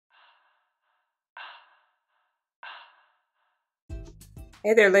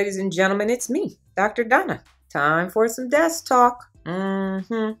Hey there, ladies and gentlemen, it's me, Dr. Donna. Time for some desk talk.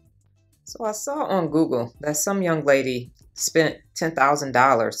 So I saw on Google that some young lady spent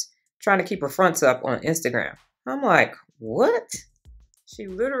 $10,000 trying to keep her fronts up on Instagram. I'm like, what? She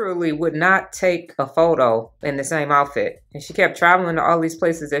literally would not take a photo in the same outfit. And she kept traveling to all these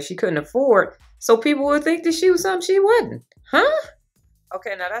places that she couldn't afford, so people would think that she was something she wasn't. Huh?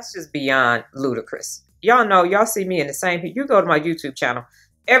 Okay, now that's just beyond ludicrous. Y'all know, y'all see me in the same, you go to my YouTube channel.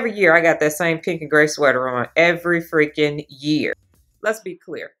 Every year I got that same pink and gray sweater on every freaking year. Let's be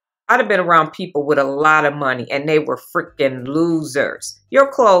clear. I'd have been around people with a lot of money and they were freaking losers.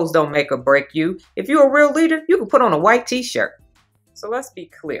 Your clothes don't make or break you. If you're a real leader, you can put on a white t-shirt. So let's be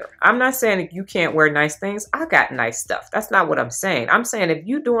clear. I'm not saying that you can't wear nice things. I got nice stuff. That's not what I'm saying. I'm saying if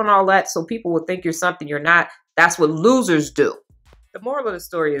you're doing all that so people will think you're something you're not, that's what losers do. The moral of the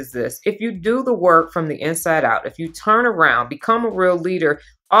story is this. If you do the work from the inside out, if you turn around, become a real leader,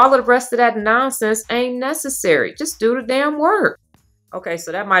 all of the rest of that nonsense ain't necessary. Just do the damn work. Okay,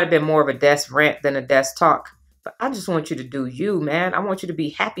 so that might have been more of a desk rant than a desk talk. But I just want you to do you, man. I want you to be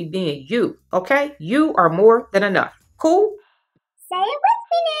happy being you, okay? You are more than enough. Cool? Say it with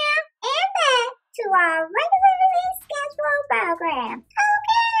me now. And back to our regularly scheduled program.